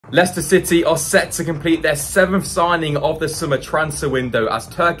Leicester City are set to complete their 7th signing of the summer transfer window as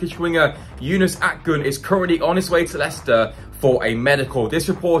Turkish winger Yunus Akgün is currently on his way to Leicester for a medical. This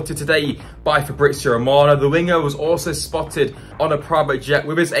reported today by Fabrizio Romano. The winger was also spotted on a private jet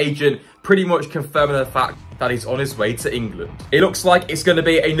with his agent, pretty much confirming the fact that he's on his way to England. It looks like it's going to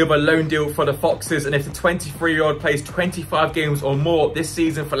be another loan deal for the Foxes, and if the 23-year-old plays 25 games or more this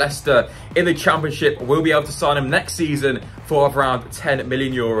season for Leicester in the Championship, we'll be able to sign him next season for around 10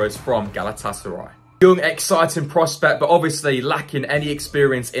 million euros from Galatasaray. Young, exciting prospect, but obviously lacking any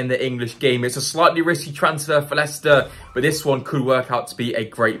experience in the English game. It's a slightly risky transfer for Leicester, but this one could work out to be a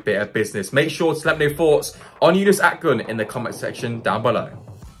great bit of business. Make sure to let me know your thoughts on Yunus Akgun in the comment section down below.